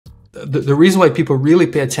the reason why people really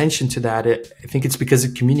pay attention to that, I think it's because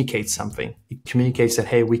it communicates something. It communicates that,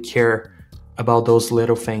 hey, we care about those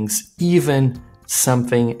little things, even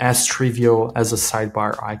something as trivial as a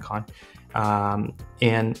sidebar icon.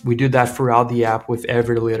 And we do that throughout the app with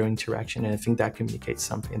every little interaction. And I think that communicates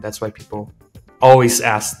something. That's why people always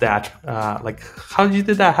ask that, like, how did you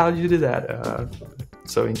do that? How did you do that?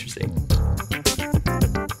 So interesting.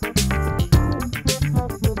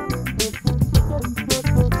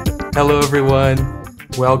 Hello, everyone.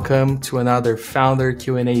 Welcome to another Founder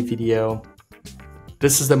Q&A video.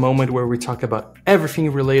 This is the moment where we talk about everything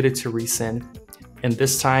related to Resend. And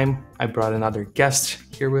this time, I brought another guest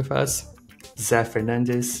here with us,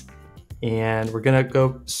 Fernandes. And we're going to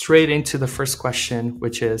go straight into the first question,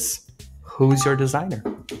 which is, who's your designer?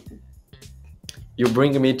 You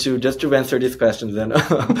bring me to answer this question, Zeno.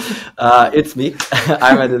 It's me.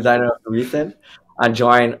 I'm a designer of Resend. I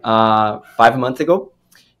joined 5 months ago.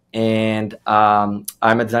 And I'm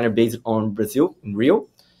a designer based on Brazil, in Rio,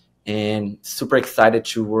 and super excited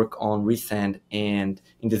to work on Resend and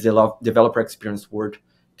in this developer experience world.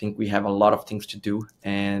 I think we have a lot of things to do,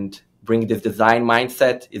 and bringing this design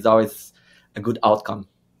mindset is always a good outcome.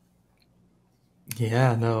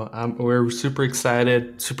 Yeah, no, we're super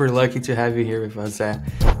excited, super lucky to have you here with us, Zé.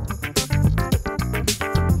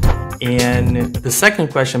 And the second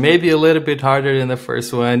question, maybe a little bit harder than the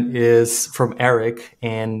first one, is from Eric.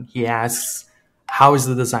 And he asks, how is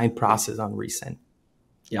the design process on Resend?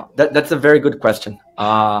 Yeah, that's a very good question.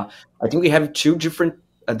 I think we have two different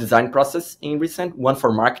design processes in Resend, one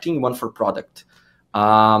for marketing, one for product.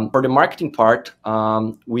 For the marketing part,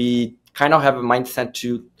 we kind of have a mindset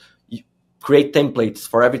to create templates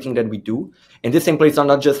for everything that we do. And these templates are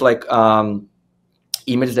not just like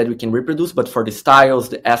images that we can reproduce, but for the styles,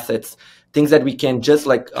 the assets, things that we can just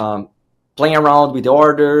like playing around with the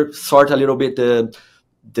order, sort a little bit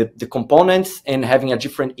the components, and having a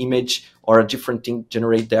different image or a different thing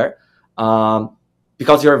generate there.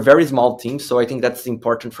 Because you're a very small team, so I think that's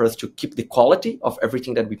important for us to keep the quality of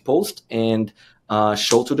everything that we post and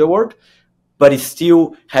show to the world, but it's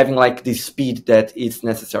still having like the speed that is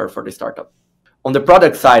necessary for the startup. On the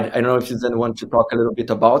product side, I don't know if you then want to talk a little bit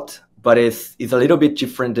about, but it's a little bit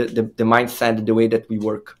different, the mindset, the way that we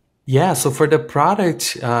work. Yeah, so for the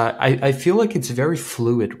product, I feel like it's very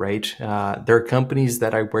fluid, right? There are companies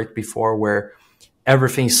that I worked before where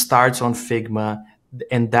everything starts on Figma,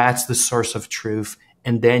 and that's the source of truth.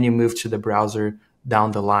 And then you move to the browser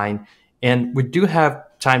down the line. And we do have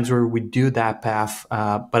times where we do that path,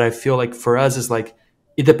 but I feel like for us, it's like,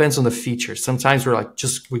 it depends on the feature. Sometimes we're like,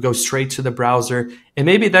 we go straight to the browser, and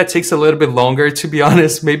maybe that takes a little bit longer, to be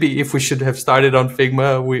honest. Maybe if we should have started on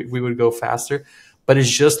Figma, we would go faster, but it's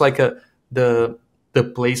just like the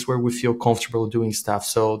place where we feel comfortable doing stuff.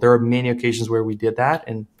 So there are many occasions where we did that.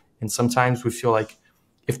 And sometimes we feel like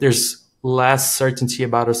if there's less certainty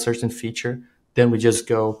about a certain feature, then we just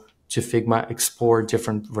go to Figma, explore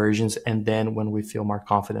different versions. And then when we feel more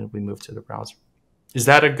confident, we move to the browser. Is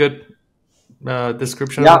that a good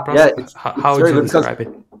description of the process? Yeah, how would you describe it?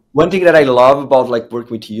 One thing that I love about like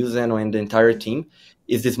working with you, Zeno, and the entire team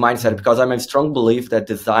is this mindset, because I'm a strong belief that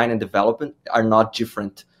design and development are not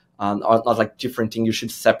different, are not like different things you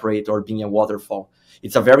should separate or being a waterfall.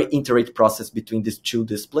 It's a very iterative process between these two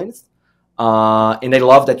disciplines. And I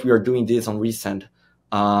love that we are doing this on Resend.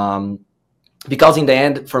 Because in the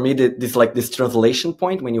end, for me, this translation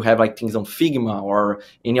point, when you have like things on Figma or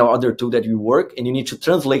any other tool that you work and you need to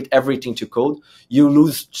translate everything to code, you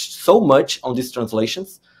lose so much on these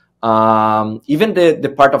translations. Even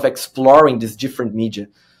the part of exploring this different media.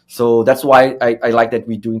 So that's why I like that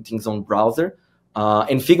we're doing things on browser.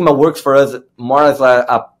 And Figma works for us more as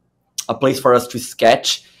a place for us to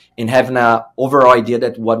sketch and having an overall idea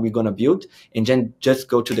that what we're going to build, and then just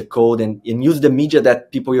go to the code and use the media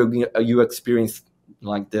that people you experience,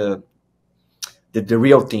 like the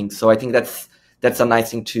real thing. So I think that's a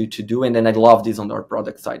nice thing to do. And then I love this on our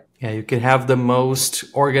product side. Yeah, you can have the most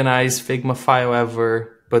organized Figma file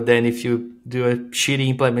ever, but then if you do a shitty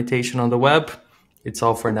implementation on the web, it's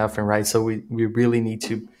all for nothing, right? So we really need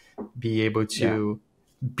to be able to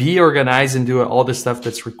be organized and do all the stuff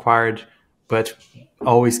that's required, but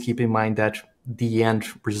always keep in mind that the end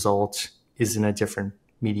result is in a different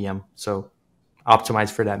medium. So optimize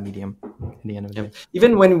for that medium at the end of the day.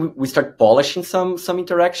 Even when we start polishing some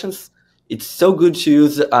interactions, it's so good to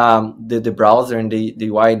use the browser and the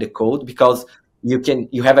UI and the code, because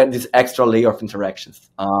you have this extra layer of interactions.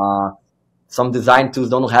 Some design tools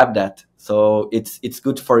don't have that. So it's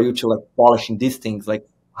good for you to like polishing these things, like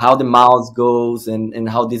how the mouse goes and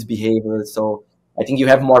how this behavior. So I think you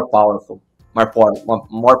have more power.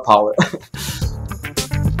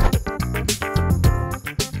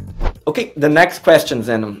 Okay, the next question,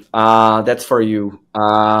 Zeno. That's for you.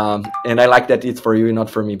 And I like that it's for you, not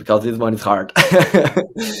for me, because this one is hard.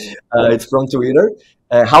 It's from Twitter.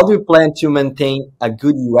 How do you plan to maintain a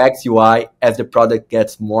good UX UI as the product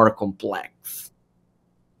gets more complex?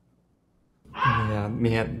 Yeah,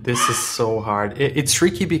 man, this is so hard. It's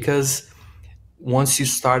tricky because once you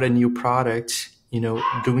start a new product,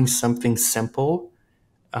 doing something simple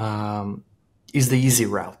is the easy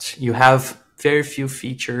route. You have very few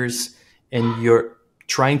features, and you're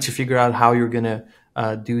trying to figure out how you're going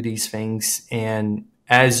to do these things. And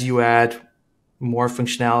as you add more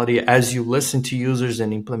functionality, as you listen to users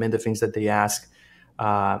and implement the things that they ask,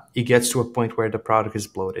 it gets to a point where the product is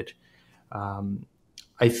bloated.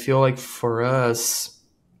 I feel like for us,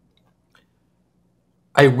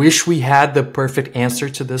 I wish we had the perfect answer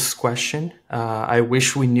to this question. I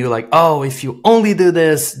wish we knew, like, oh, if you only do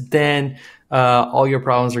this, then all your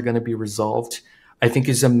problems are going to be resolved. I think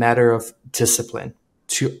it's a matter of discipline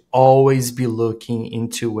to always be looking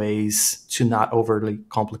into ways to not overly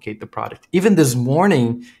complicate the product. Even this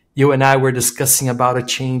morning, you and I were discussing about a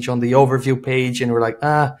change on the overview page, and we're like,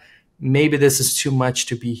 maybe this is too much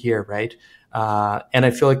to be here, right? And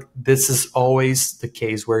I feel like this is always the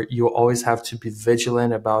case where you always have to be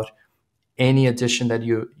vigilant about any addition that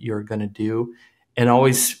you're going to do, and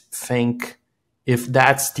always think if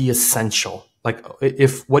that's the essential, like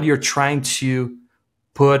if what you're trying to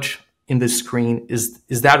put in the screen is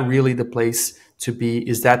that really the place to be?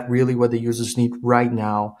 Is that really what the users need right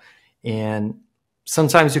now? And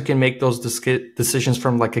sometimes you can make those decisions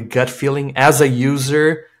from like a gut feeling. As a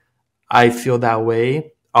user, I feel that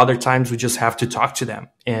way. Other times we just have to talk to them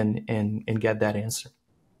and get that answer.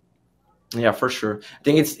 Yeah, for sure. I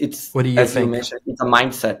think it's What do you as you think? mentioned, it's a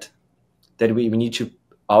mindset that we need to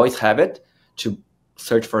always have it to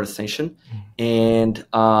search for ascension. And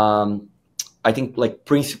I think like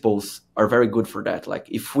principles are very good for that. Like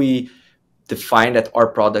if we define that our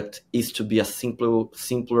product is to be a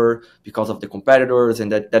simpler because of the competitors,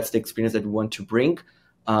 and that's the experience that we want to bring,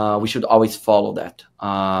 we should always follow that.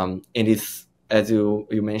 And it's, as you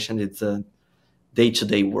mentioned, it's a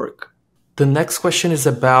day-to-day work. The next question is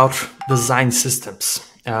about design systems.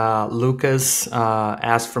 Lucas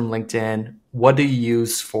asked from LinkedIn, what do you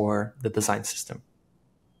use for the design system?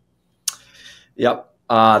 Yeah,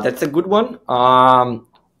 that's a good one.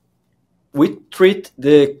 We treat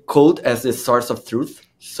the code as the source of truth.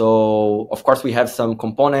 So, of course, we have some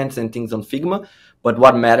components and things on Figma, but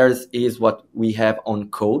what matters is what we have on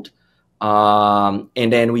code.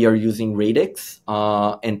 And then we are using Radix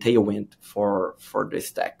and Tailwind for the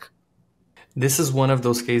stack. This is one of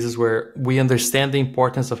those cases where we understand the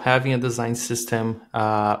importance of having a design system,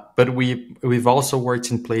 but we've also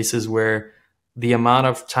worked in places where the amount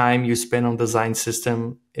of time you spend on design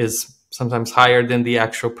system is sometimes higher than the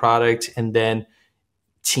actual product, and then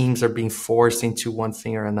teams are being forced into one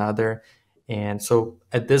thing or another. And so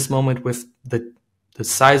at this moment, with the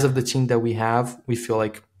size of the team that we have, we feel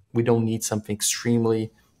like we don't need something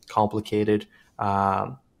extremely complicated,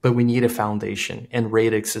 but we need a foundation, and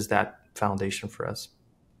Radix is that foundation for us.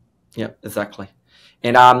 Yeah, exactly.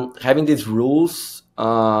 And having these rules,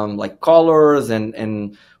 like colors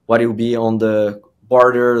and what will be on the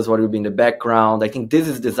borders, what will be in the background. I think this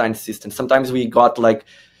is design system. Sometimes we got like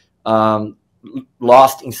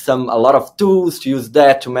lost in a lot of tools to use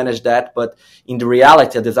that to manage that, but in the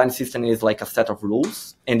reality, a design system is like a set of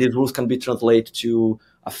rules, and these rules can be translated to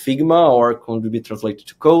a Figma or can be translated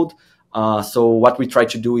to code. So what we try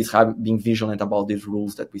to do is being vigilant about these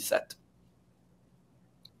rules that we set.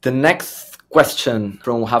 The next question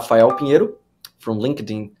from Rafael Pinheiro from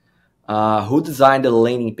LinkedIn. Who designed the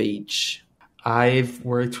landing page? I've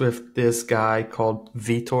worked with this guy called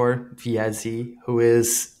Vitor Viezi, who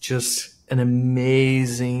is just an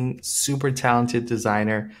amazing, super talented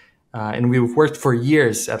designer. And we've worked for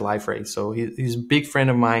years at LiveRay. So he's a big friend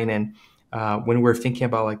of mine. And when we're thinking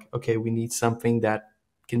about like, okay, we need something that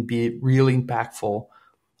can be really impactful.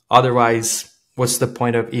 Otherwise, what's the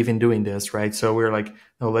point of even doing this, right? So we're like,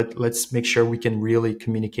 no, let's make sure we can really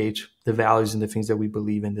communicate the values and the things that we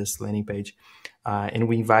believe in this landing page. And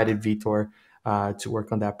we invited Vitor to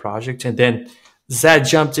work on that project. And then Zed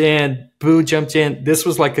jumped in, Boo jumped in. This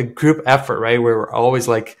was like a group effort, right? Where we're always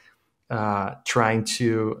like trying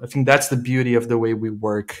to, I think that's the beauty of the way we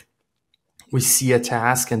work. We see a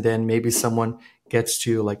task, and then maybe someone gets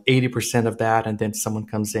to like 80% of that, and then someone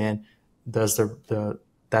comes in, does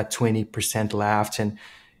that 20% left, and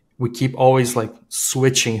we keep always like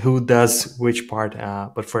switching who does which part.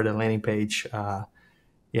 But for the landing page,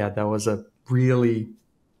 yeah, that was a really,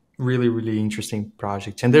 really, really interesting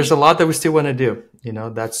project, and there's a lot that we still want to do.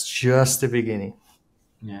 That's just the beginning.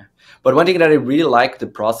 Yeah, but one thing that I really like the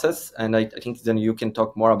process, and I think then you can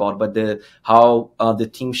talk more about, but the how the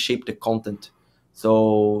team shape the content.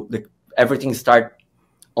 So everything start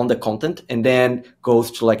on the content and then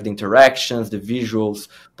goes to like the interactions, the visuals,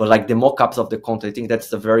 but like the mock-ups of the content. I think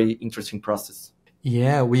that's a very interesting process.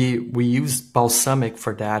 Yeah, we use Balsamic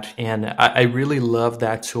for that, and I really love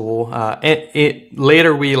that tool.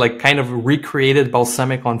 Later we like kind of recreated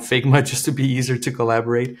Balsamic on Figma just to be easier to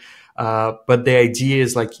collaborate. But the idea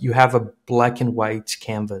is like you have a black and white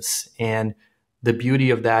canvas, and the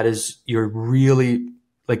beauty of that is you're really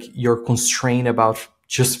like you're constrained about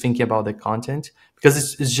just thinking about the content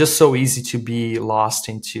because it's just so easy to be lost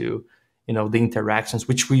into the interactions,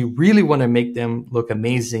 which we really want to make them look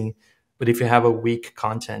amazing. But if you have a weak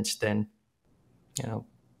content, then you know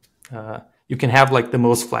you can have like the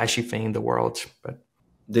most flashy thing in the world. But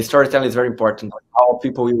The storytelling is very important. How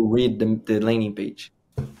people will read the landing page.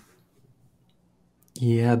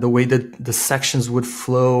 yeah, the way that the sections would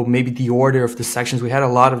flow, maybe the order of the sections. We had a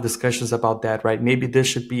lot of discussions about that, right? Maybe this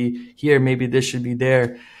should be here, maybe this should be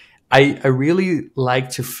there. I really like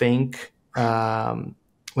to think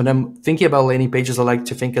when I'm thinking about landing pages, I like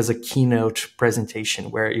to think as a keynote presentation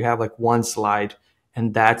where you have like one slide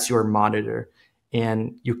and that's your monitor,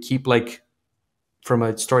 and you keep like from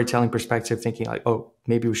a storytelling perspective thinking like, oh,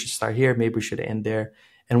 maybe we should start here, maybe we should end there.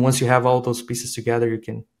 And once you have all those pieces together, you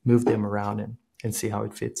can move them around and see how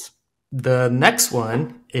it fits. The next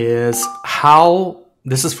one is how,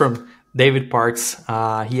 this is from David Parks.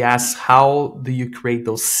 He asks, how do you create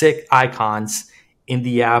those sick icons in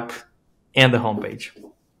the app and the homepage?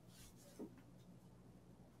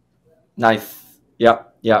 Nice. Yeah,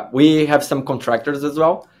 yeah. We have some contractors as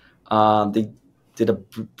well. They did a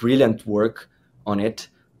brilliant work on it,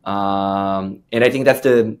 and I think that's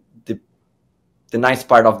the nice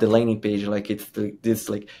part of the landing page. Like it's this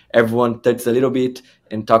like everyone touches a little bit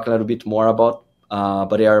and talk a little bit more about,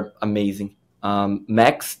 but they are amazing.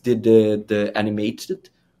 Max did the animated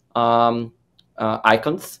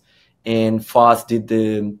icons, and Foz did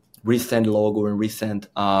the Resend logo and Resend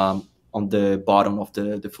on the bottom of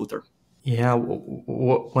the footer. Yeah,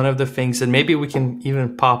 one of the things, and maybe we can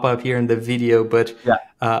even pop up here in the video, but Yeah,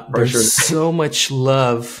 for there's sure. so much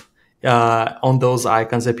love on those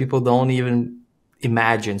icons that people don't even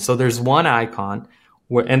imagine. So there's one icon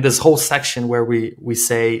where, and this whole section where we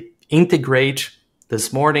say integrate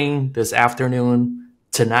this morning, this afternoon,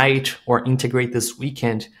 tonight, or integrate this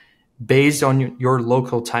weekend based on your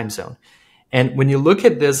local time zone. And when you look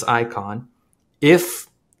at this icon, if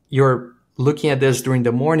you're looking at this during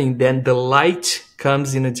the morning, then the light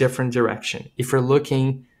comes in a different direction. If you're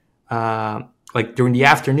looking like during the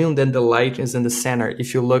afternoon, then the light is in the center.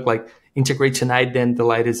 If you look like integrate tonight, then the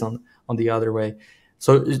light is on the other way.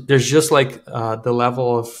 So there's just like the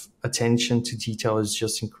level of attention to detail is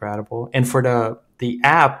just incredible. And for the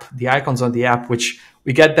app, the icons on the app, which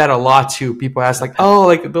we get that a lot too. People ask like, oh,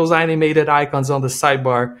 like those animated icons on the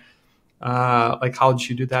sidebar. Like how did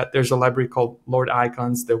you do that? There's a library called Lord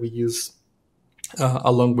Icons that we use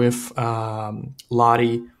along with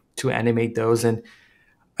Lottie to animate those. And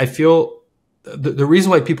I feel the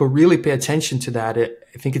reason why people really pay attention to that,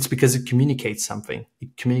 I think it's because it communicates something.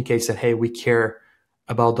 It communicates that, hey, we care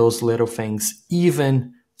about those little things,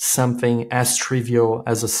 even something as trivial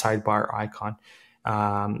as a sidebar icon.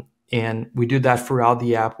 And we do that throughout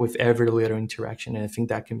the app with every little interaction. And I think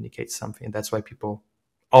that communicates something. And that's why people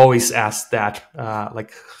always ask that,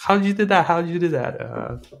 like, how did you do that? How did you do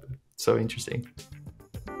that? So interesting.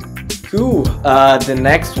 Cool. The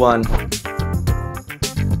next one.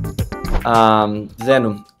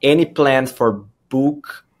 Zeno, any plans for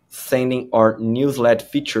book sending or newsletter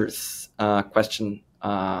features? Question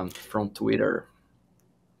from Twitter.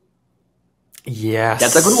 Yes.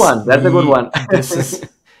 That's a good one. That's a good one. This is,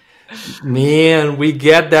 man, we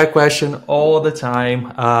get that question all the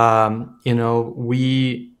time.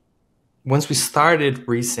 Once we started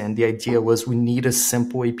Resend, the idea was we need a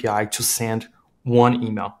simple API to send one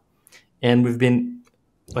email. And we've been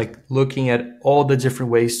like looking at all the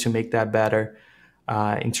different ways to make that better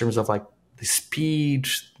in terms of like the speed,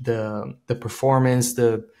 the performance,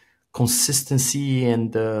 the consistency,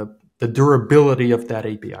 and the durability of that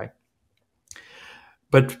API.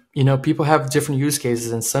 But, people have different use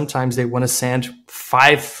cases, and sometimes they want to send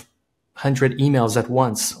 500 emails at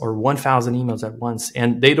once or 1,000 emails at once,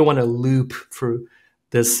 and they don't want to loop through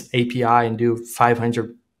this API and do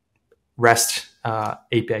 500 REST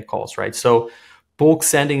API calls, right? So bulk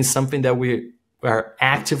sending is something that we are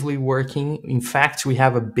actively working. In fact, we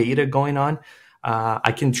have a beta going on.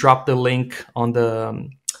 I can drop the link on the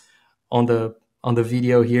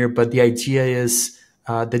video here, but the idea is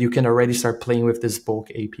that you can already start playing with this bulk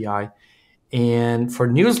API. And for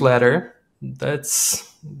newsletter,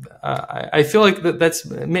 that's I feel like that's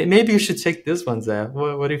maybe you should take this one, Zé.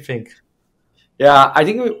 What do you think? Yeah, I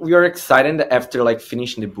think we are excited after like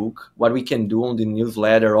finishing the book, what we can do on the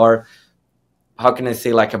newsletter, or how can I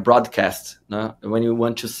say, like a broadcast, no? When you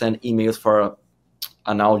want to send emails for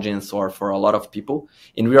an audience or for a lot of people.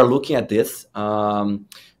 And we are looking at this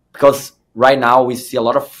because right now we see a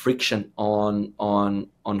lot of friction on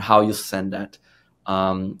how you send that.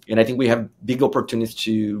 And I think we have big opportunities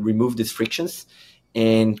to remove these frictions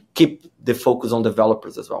and keep the focus on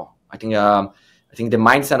developers as well. I think the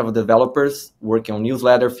mindset of developers working on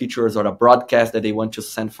newsletter features or a broadcast that they want to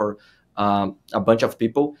send for a bunch of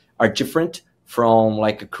people are different from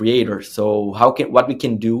like a creator. So what we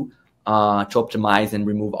can do to optimize and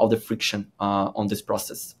remove all the friction on this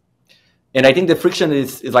process. And I think the friction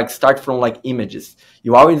is like start from like images.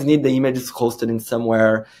 You always need the images hosted in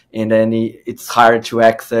somewhere, and then it's hard to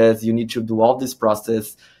access. You need to do all this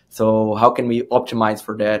process. So how can we optimize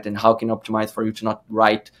for that? And how can optimize for you to not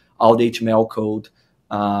write all the HTML code?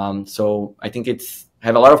 So I think it's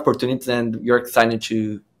have a lot of opportunities, and you're excited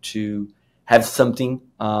to have something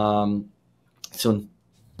soon.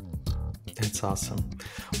 That's awesome.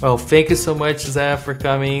 Well, thank you so much, Zé, for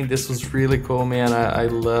coming. This was really cool, man. I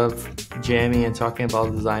love jamming and talking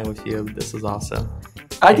about design with you. This was awesome.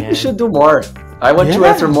 I think we should do more. I want to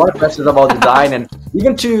answer more questions about design and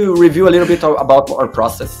even to review a little bit about our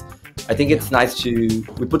process. I think it's nice we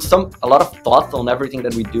put a lot of thought on everything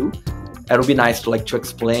that we do. It would be nice to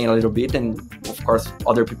explain a little bit, and of course,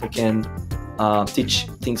 other people can teach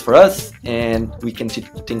things for us, and we can teach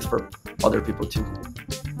things for other people too.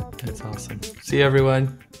 That's awesome. See you,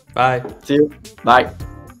 everyone. Bye. See you. Bye.